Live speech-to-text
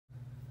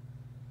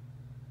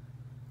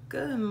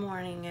Good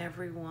morning,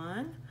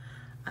 everyone.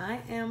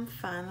 I am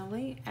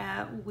finally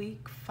at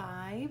week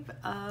 5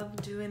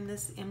 of doing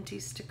this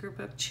empty sticker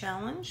book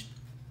challenge.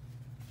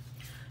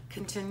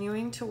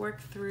 Continuing to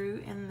work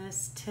through in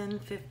this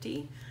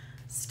 1050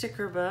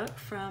 sticker book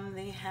from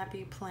the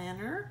Hapy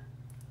PLanner.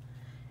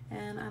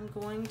 And I'm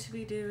going to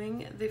be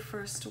doing the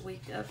first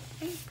week of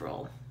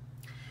April.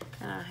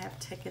 And I have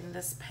taken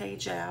this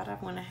page out. I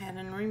went ahead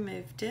and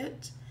removed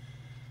it.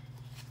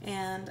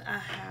 And I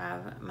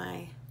have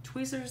my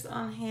tweezers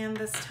on hand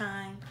this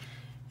time,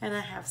 and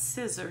I have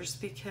scissors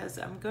because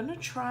I'm going to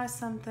try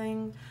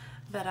something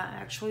that I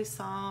actually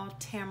saw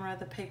Tamara,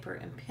 the paper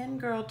and pen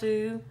girl,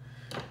 do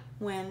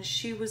when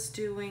she was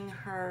doing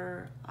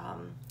her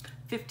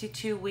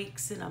 52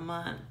 weeks in a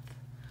month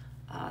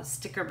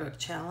sticker book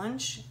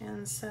challenge,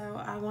 and so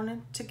I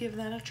wanted to give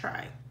that a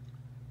try.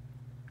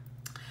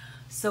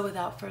 So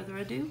without further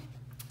ado,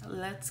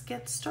 let's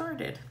get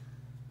started.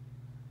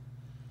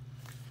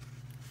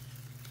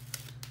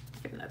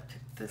 I'm gonna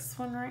pick this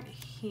one right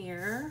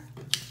here.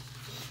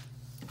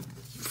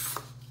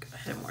 Go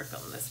ahead and work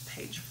on this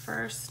page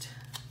first.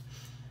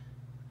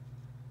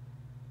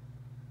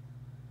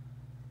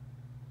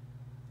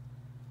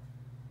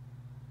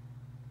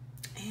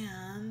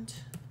 And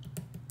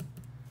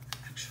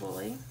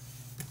actually,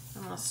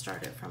 I'm gonna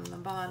start it from the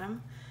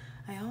bottom.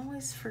 I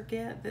always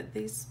forget that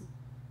these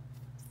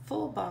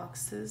full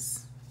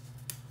boxes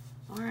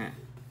aren't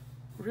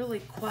really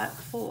quite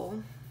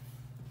full.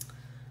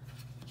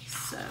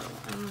 So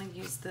I'm going to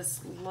use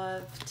this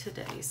Love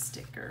Today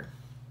sticker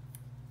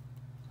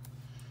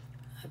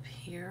up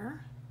here.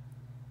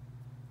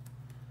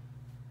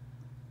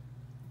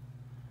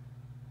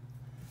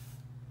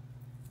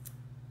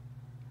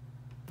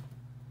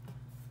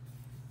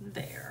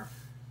 There.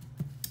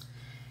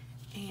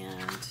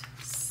 And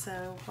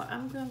so what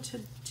I'm going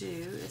to do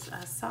is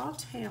I saw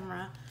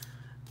Tamara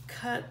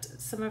cut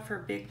some of her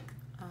big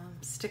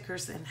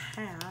stickers in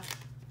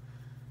half,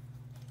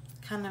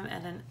 kind of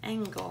at an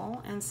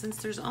angle, and since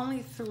there's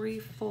only 3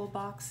 full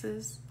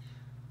boxes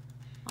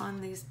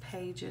on these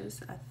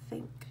pages, I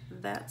think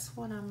that's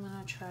what I'm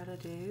going to try to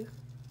do.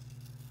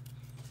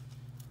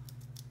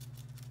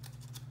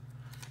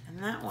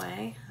 And that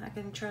way I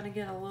can try to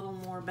get a little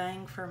more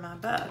bang for my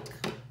buck.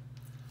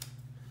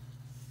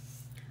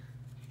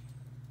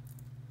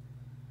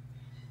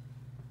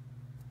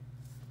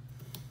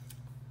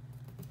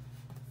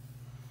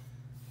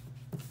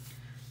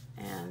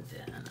 And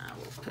then I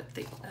will put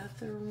the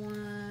other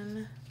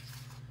one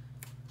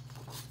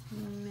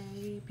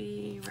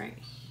maybe right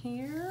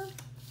here.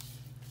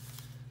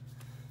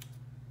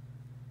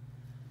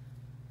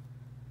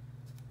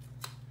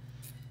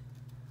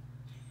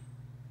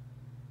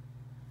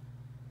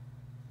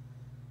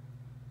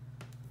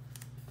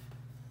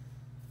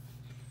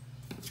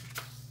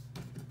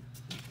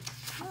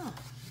 Oh,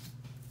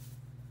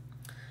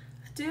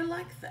 I do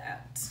like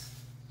that.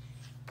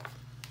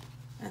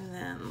 And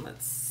then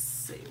let's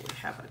see, we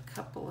have a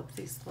couple of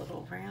these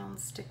little round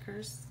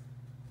stickers.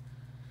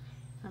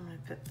 I'm going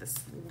to put this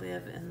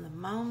Live in the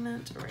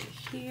Moment right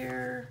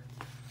here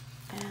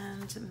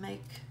and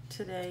Make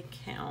Today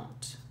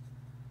Count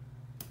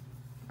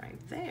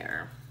right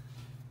there.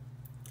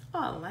 Oh,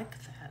 I like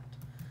that.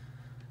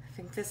 I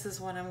think this is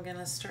what I'm going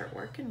to start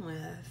working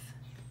with.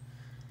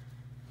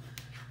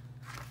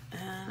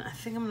 And I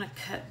think I'm going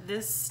to cut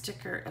this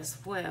sticker as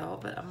well,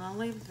 but I'm going to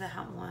leave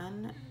that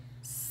one.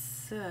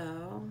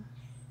 So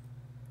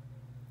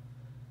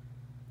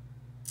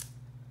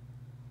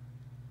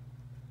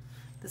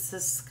this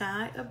is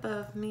sky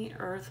above me,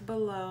 earth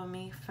below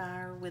me,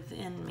 fire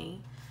within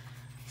me.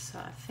 So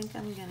I think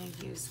I'm going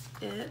to use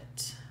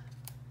it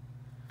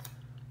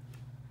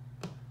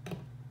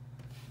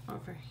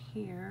over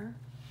here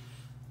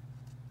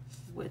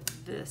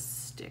with this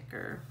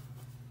sticker.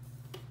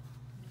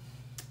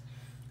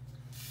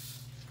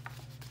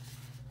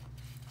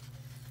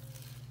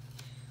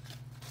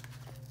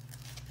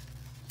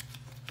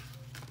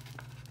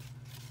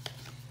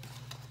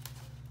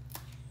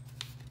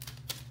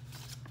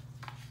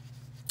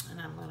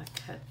 I'm going to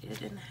cut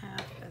it in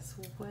half as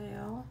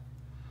well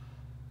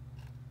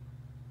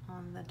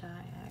on the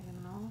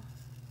diagonal.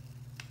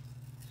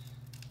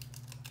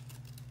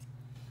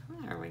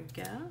 There we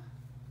go.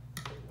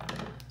 Put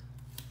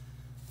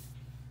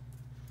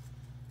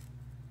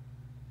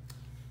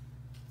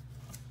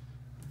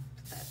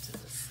that to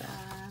the side.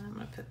 I'm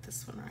going to put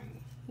this one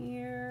right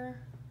here.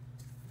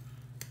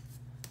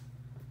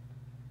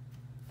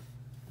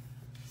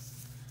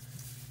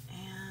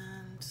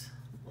 And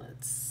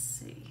let's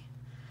see.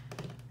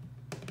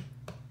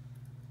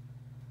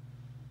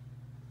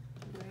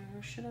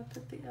 Where should I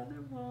put the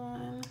other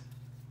one?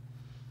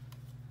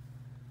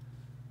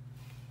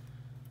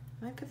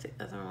 I might put the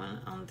other one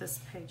on this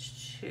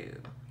page too.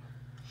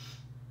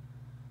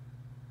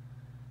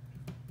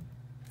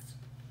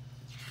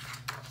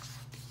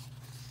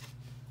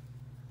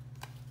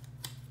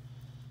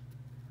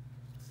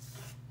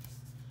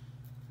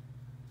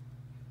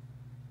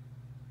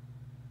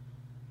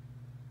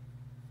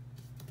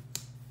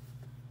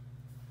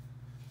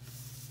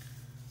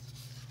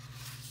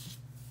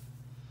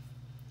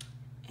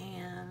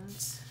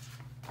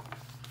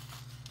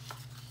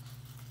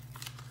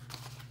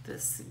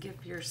 this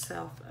give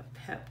yourself a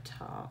pep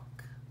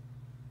talk.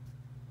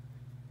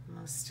 I'm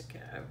going to stick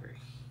it over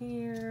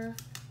here.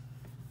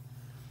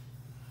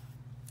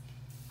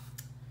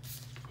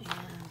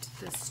 And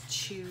this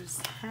choose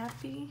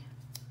happy.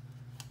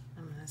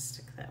 I'm going to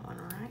stick that one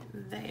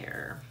right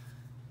there.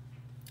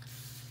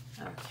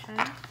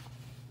 Okay.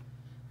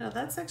 Now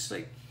that's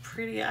actually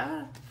pretty.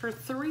 For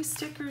 3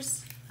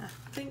 stickers, I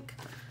think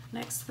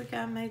next week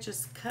I may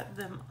just cut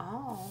them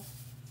all.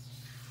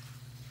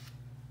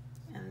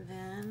 And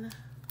then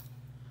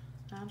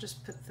I'll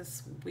just put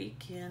this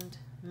weekend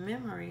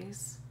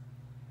memories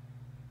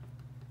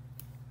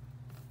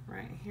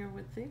right here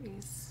with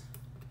these.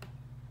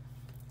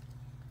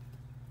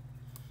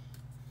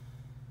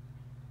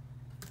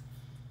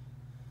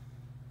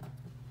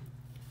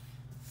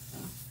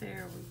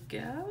 There we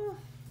go.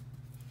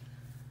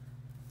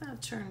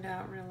 That turned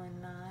out really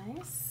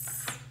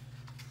nice.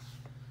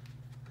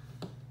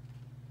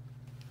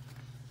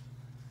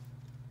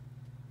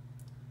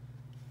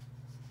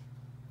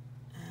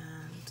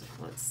 And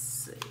let's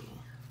see.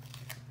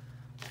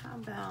 How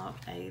about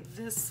a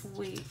this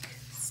week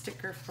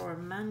sticker for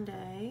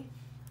Monday?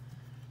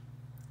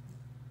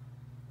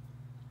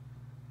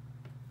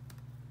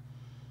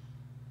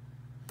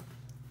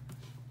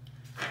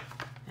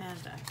 And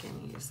I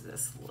can use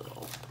this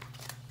little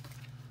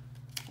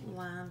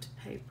lined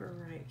paper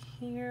right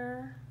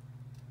here.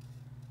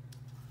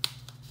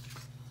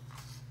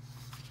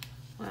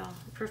 Well,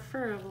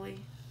 preferably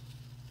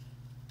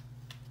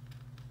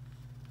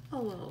a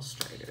little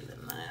straighter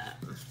than that.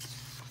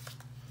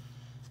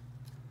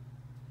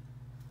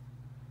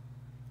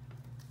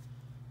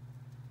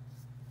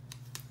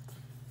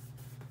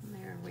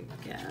 There we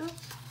go.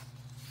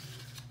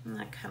 And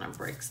that kind of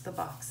breaks the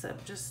box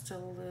up just a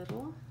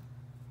little.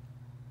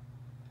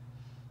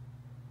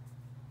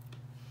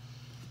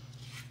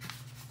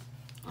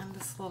 And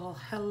this little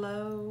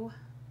hello,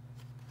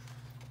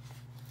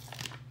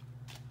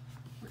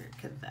 where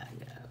could that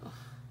go?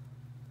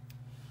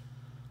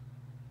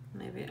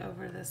 Maybe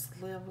over this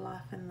live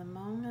life in the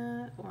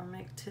moment or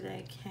make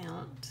today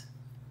count.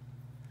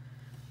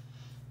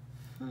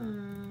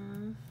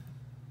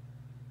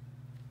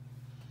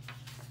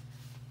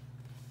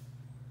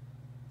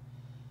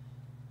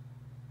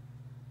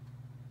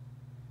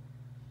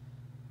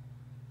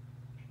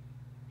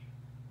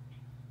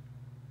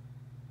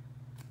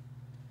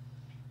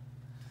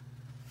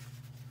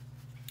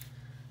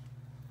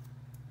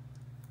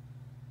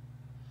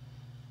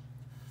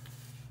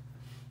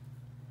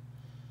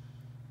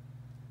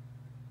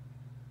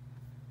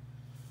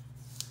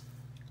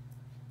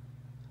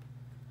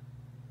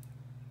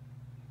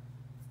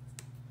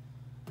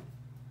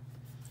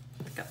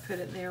 I put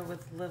it there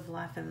with live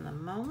life in the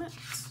moment.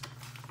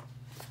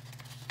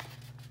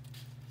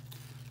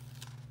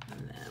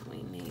 And then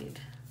we need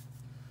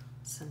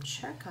some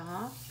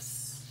checkoffs.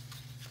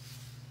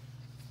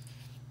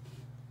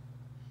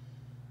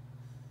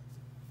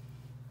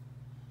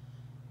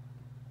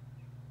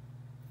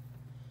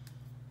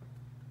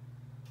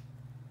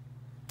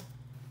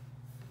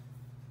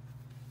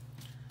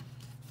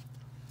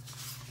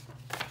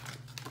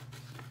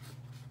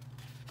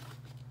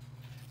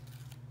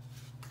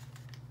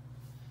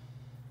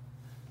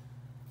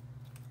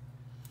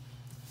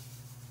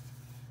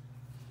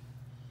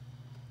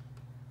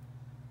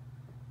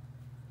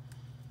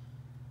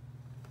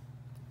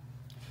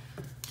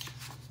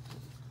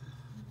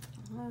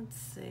 Let's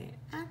see,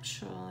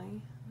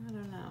 actually, I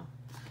don't know.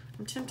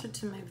 I'm tempted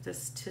to move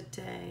this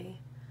today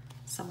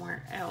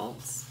somewhere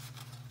else.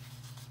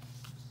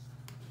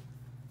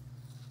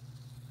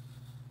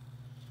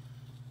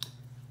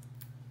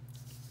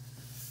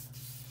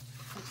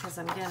 Because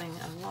I'm getting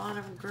a lot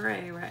of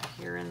gray right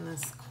here in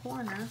this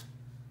corner.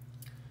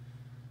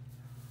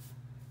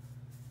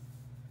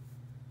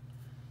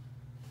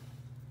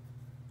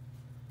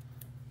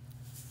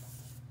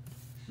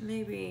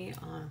 Maybe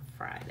on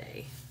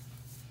Friday.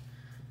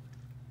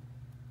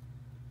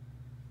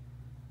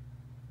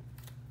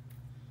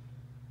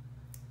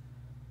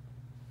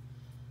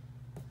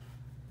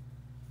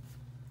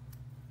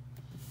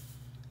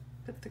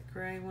 Put the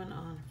gray one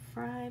on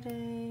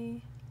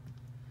Friday.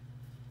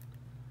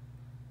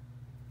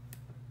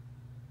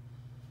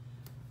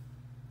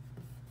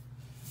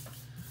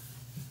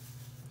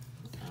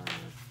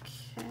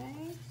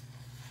 Okay.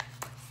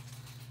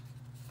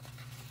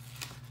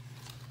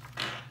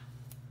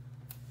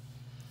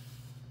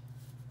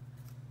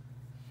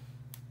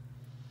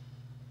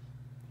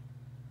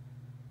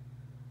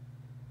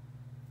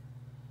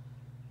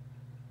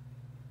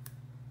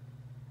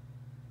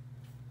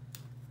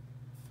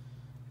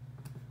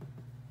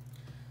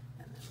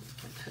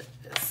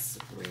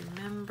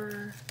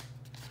 Remember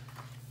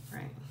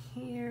right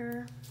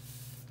here.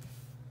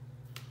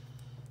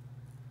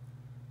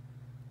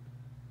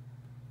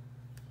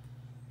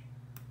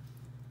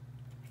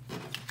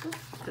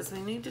 Because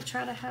we need to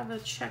try to have a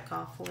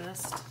checkoff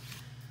list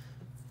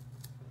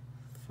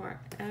for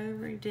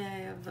every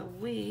day of the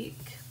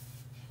week.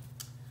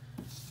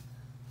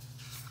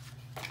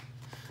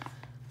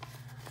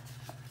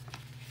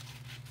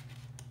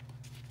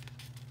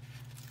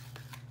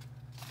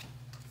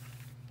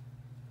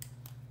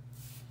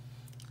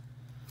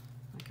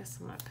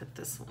 put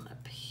this one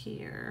up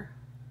here.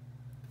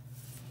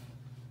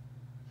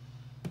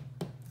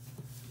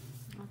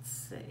 Let's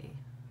see.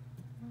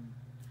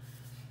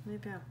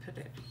 Maybe I'll put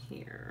it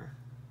here.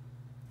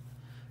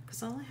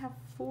 Because I only have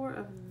 4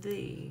 of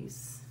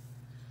these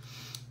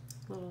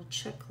little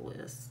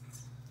checklists.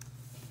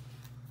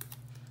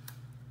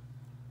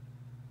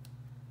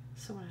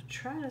 So I'm going to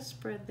try to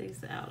spread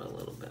these out a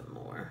little bit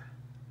more.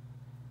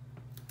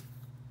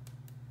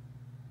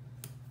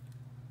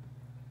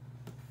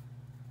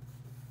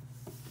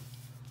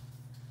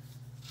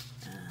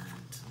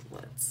 And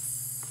let's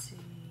see.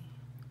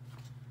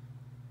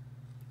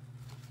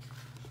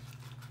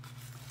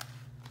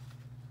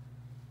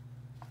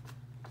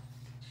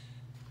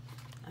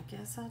 I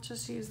guess I'll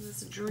just use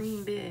this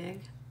Dream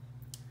Big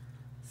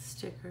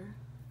sticker.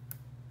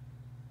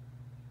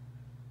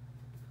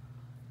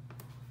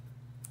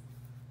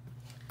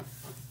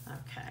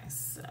 Okay,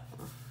 so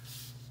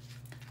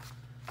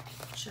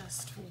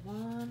just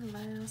one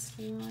last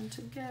one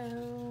to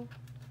go.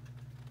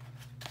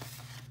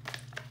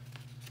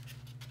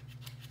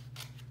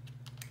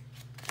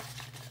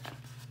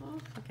 Oh,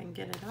 if I can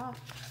get it off.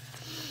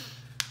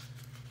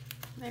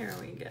 There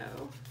we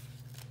go.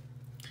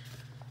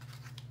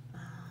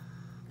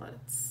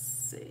 Let's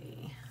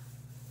see.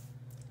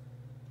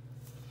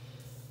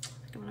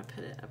 I think I'm going to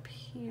put it up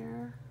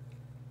here.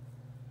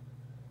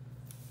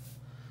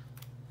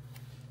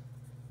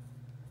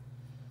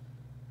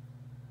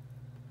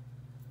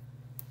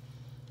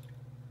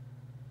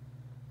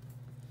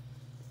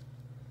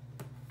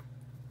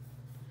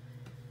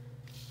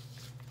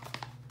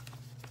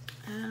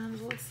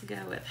 And let's go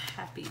with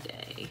Happy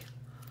Day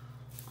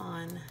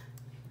on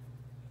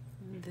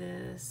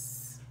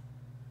this.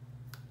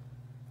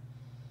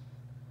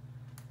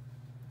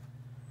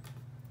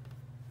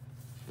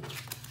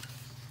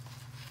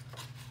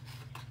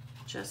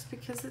 Just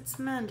because it's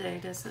Monday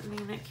doesn't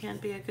mean it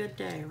can't be a good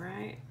day,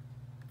 right?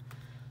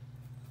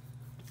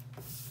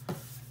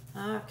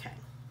 Okay.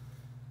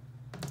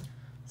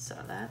 So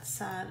that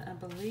side, I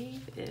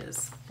believe,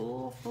 is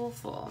full.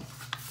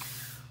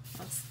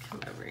 Let's come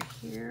over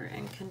here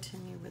and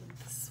continue with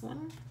this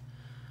one.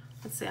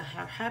 Let's see, I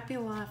have Happy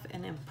Life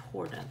and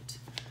Important.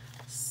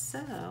 So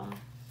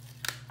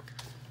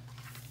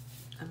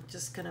I'm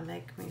just gonna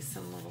make me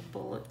some little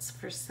bullets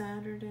for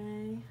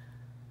Saturday.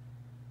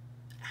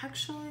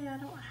 Actually, I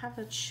don't have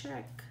a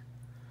check.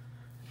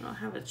 I don't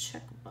have a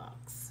check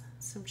box.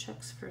 Some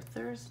checks for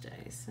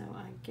Thursday, so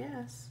I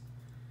guess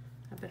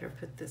I better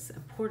put this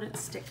Important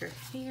sticker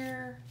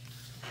here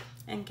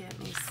and get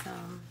me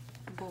some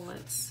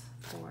bullets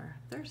for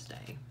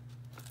Thursday.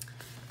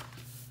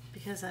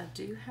 Because I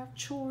do have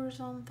chores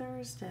on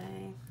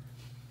Thursday.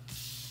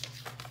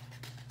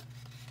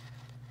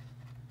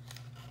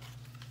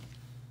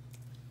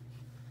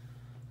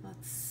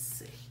 Let's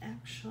see.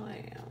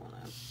 Actually, I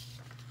want to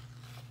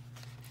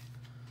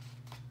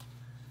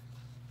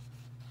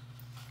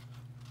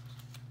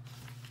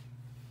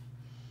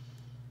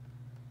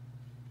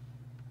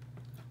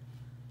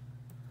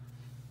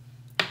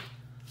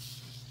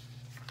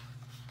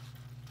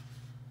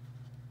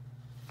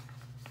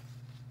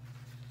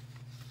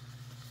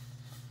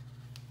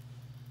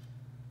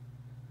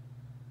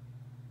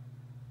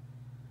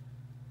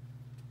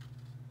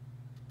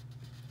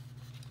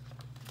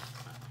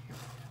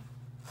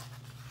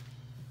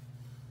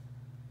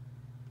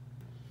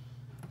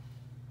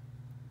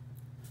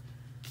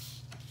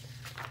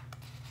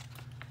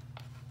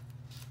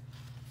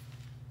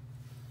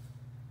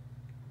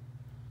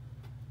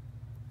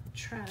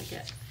try to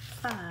get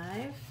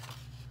 5,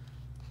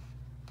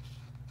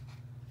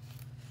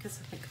 because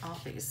I think all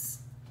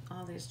these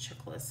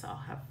checklists I'll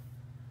have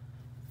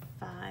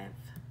 5.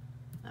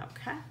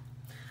 Okay,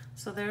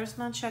 so there's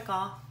my check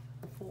off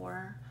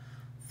for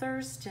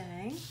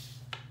Thursday,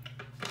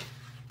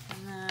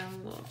 and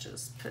then we'll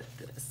just put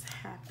this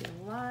Happy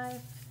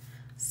Life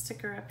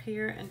sticker up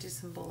here and do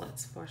some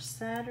bullets for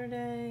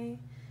Saturday,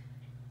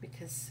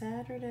 because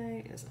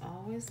Saturday is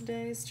always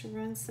days to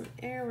run some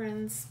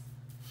errands.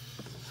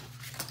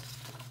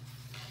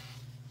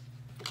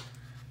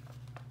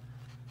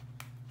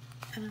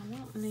 And I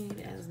won't need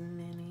as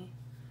many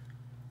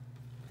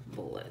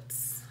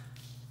bullets.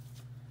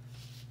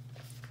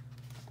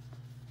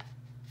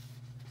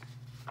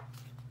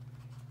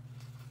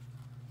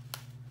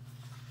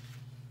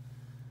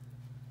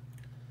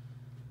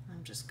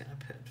 I'm just going to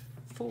put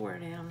 4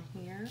 down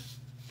here.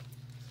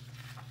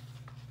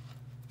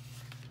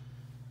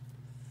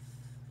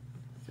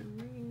 3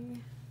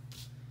 and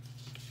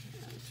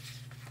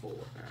 4.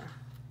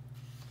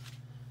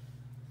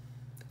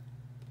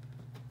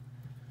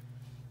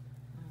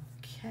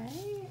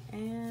 Okay,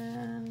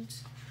 and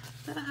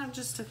then I have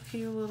just a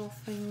few little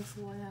things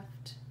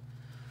left.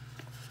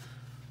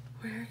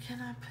 Where can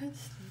I put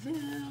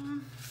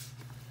them?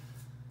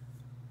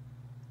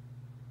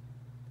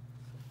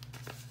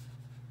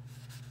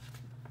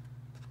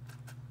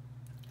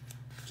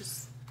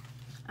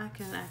 I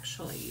can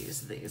actually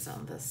use these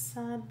on the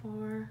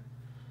sidebar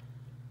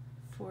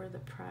for the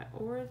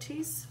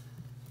priorities.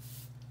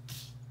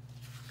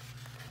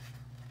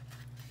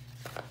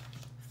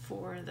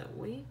 for the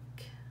week.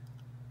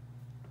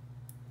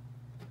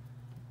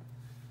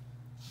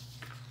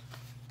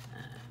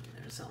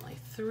 There's only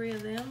 3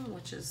 of them,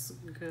 which is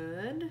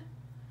good.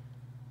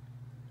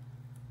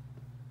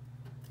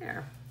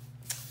 There.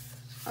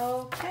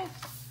 Okay.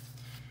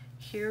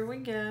 Here we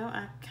go.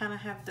 I kind of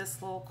have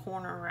this little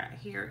corner right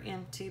here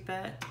empty,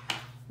 but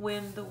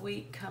when the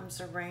week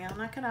comes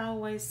around, I can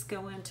always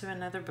go into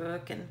another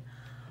book and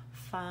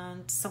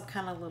find some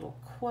kind of little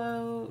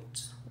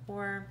quote,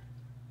 or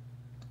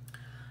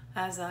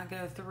as I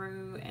go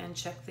through and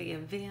check the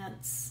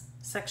events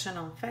section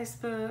on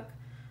Facebook,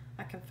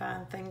 I can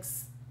find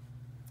things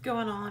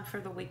going on for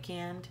the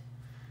weekend,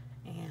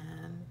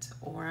 and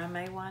or I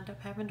may wind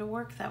up having to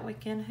work that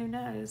weekend, who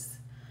knows.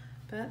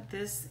 But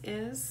this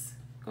is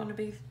going to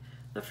be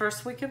the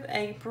first week of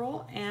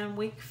April and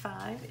week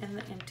 5 in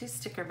the Empty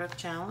Sticker Book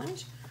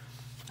Challenge.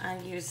 I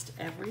used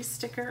every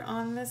sticker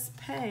on this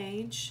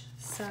page,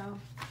 so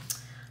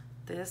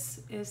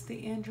this is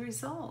the end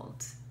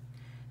result.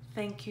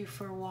 Thank you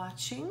for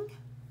watching.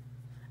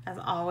 As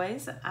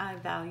always, I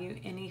value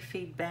any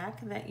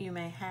feedback that you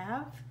may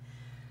have,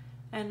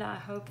 and I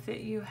hope that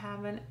you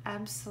have an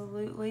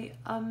absolutely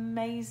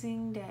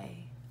amazing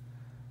day.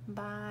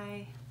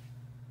 Bye.